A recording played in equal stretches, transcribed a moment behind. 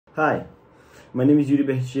Hi, my name is Yuri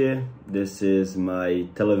Bertier. This is my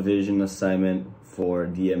television assignment for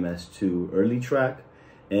DMS2 early track,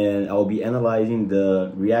 and I'll be analyzing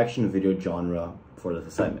the reaction video genre for this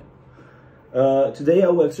assignment. Today I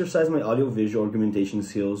will exercise my audio-visual argumentation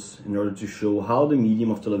skills in order to show how the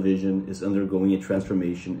medium of television is undergoing a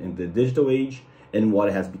transformation in the digital age and what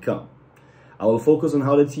it has become. I will focus on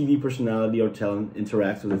how the TV personality or talent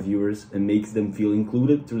interacts with the viewers and makes them feel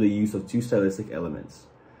included through the use of two stylistic elements.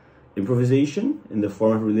 Improvisation, in the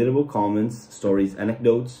form of relatable comments, stories,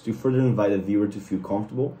 anecdotes, to further invite the viewer to feel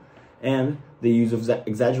comfortable, and the use of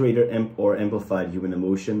exaggerated or amplified human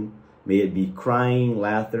emotion, may it be crying,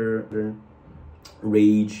 laughter,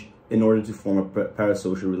 rage, in order to form a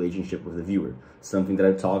parasocial relationship with the viewer, something that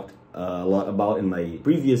I've talked a lot about in my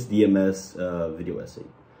previous DMS video essay.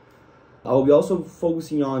 I will be also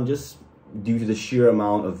focusing on, just due to the sheer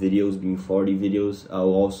amount of videos being 40 videos, I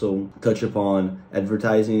will also touch upon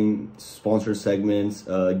advertising, sponsored segments,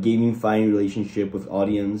 gamifying relationship with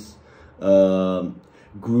audience,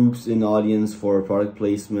 groups in audience for product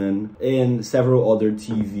placement, and several other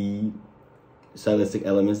TV stylistic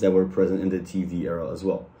elements that were present in the TV era as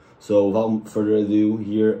well. So without further ado,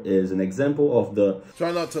 here is an example of the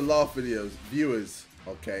try not to laugh videos, viewers.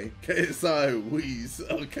 Okay, KSI wheeze.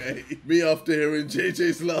 Okay, me after hearing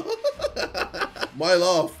JJ's laugh. My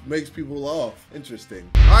laugh makes people laugh. Interesting.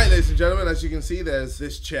 All right, ladies and gentlemen, as you can see, there's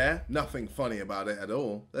this chair. Nothing funny about it at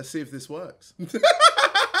all. Let's see if this works. Look at it.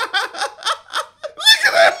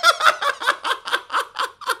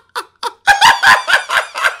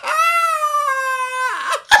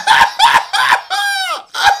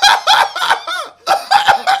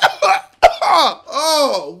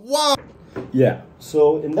 Oh, wow. Yeah,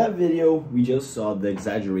 so in that video, we just saw the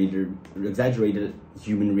exaggerated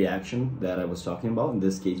human reaction that I was talking about. In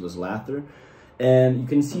this case, was laughter. And you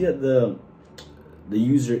can see that the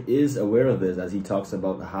user is aware of this, as he talks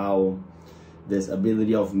about how this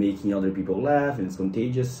ability of making other people laugh and it's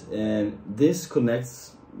contagious. And this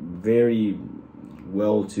connects very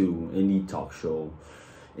well to any talk show,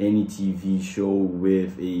 any TV show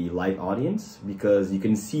with a live audience, because you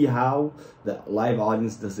can see how the live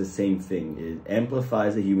audience does the same thing. It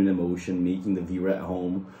amplifies the human emotion, making the viewer at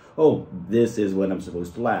home, oh, this is when I'm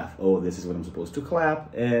supposed to laugh, oh, this is when I'm supposed to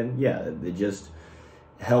clap, and yeah, it just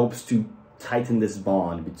helps to tighten this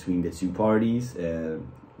bond between the two parties and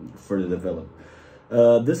further develop.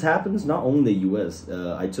 This happens not only in the US.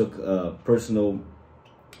 I took a personal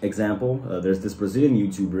example. There's this Brazilian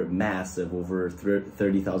YouTuber, massive, over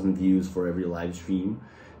 30,000 views for every live stream,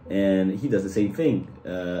 and he does the same thing,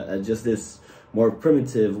 just this more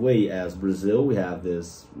primitive way. As Brazil, we have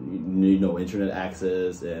this, internet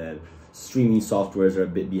access, and streaming softwares are a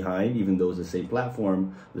bit behind. Even though it's the same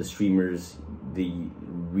platform, the streamers, they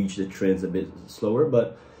reach the trends a bit slower.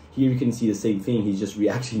 But here you can see the same thing. He's just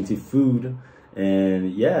reacting to food.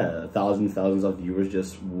 And yeah, thousands of viewers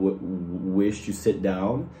just wish to sit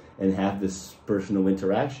down and have this personal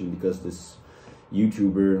interaction, because this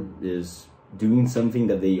YouTuber is doing something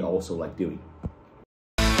that they also like doing.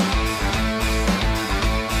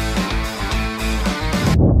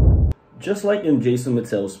 Just like in Jason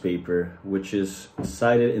Mattel's paper, which is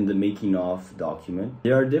cited in the making of document,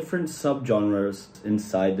 there are different subgenres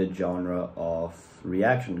inside the genre of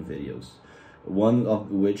reaction videos. One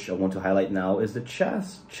of which I want to highlight now is the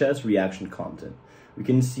chess reaction content. We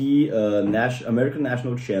can see American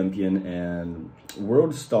national champion and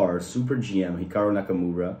world star Super GM Hikaru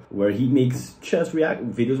Nakamura, where he makes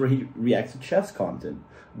videos where he reacts to chess content.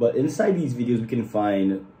 But inside these videos, we can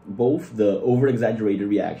find both the over-exaggerated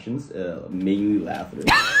reactions, mainly laughter.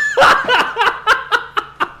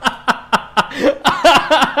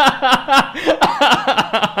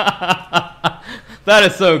 That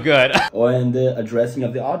is so good. Or in the addressing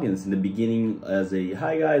of the audience, in the beginning as a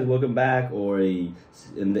 "Hi guys, welcome back," or in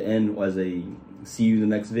the end as a "See you in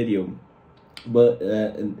the next video." But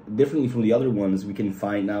differently from the other ones, we can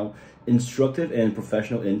find now instructive and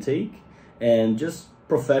professional intake, and just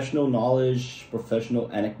professional knowledge, professional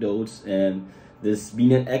anecdotes, and this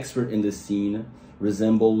being an expert in the scene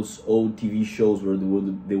resembles old TV shows where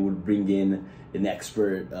they would bring in an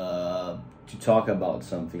expert to talk about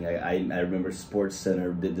something. I remember Sports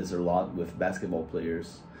Center did this a lot with basketball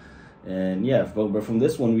players. And yeah, but from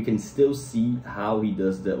this one, we can still see how he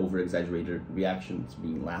does the over-exaggerated reactions,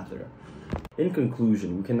 being laughter. In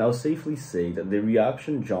conclusion, we can now safely say that the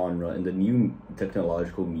reaction genre in the new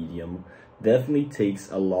technological medium definitely takes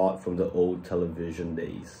a lot from the old television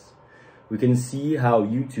days. We can see how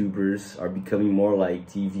YouTubers are becoming more like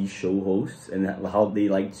TV show hosts, and how they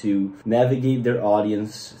like to navigate their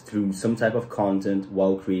audience through some type of content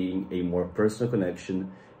while creating a more personal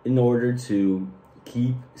connection in order to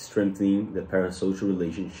keep strengthening the parasocial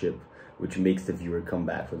relationship, which makes the viewer come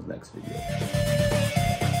back for the next video.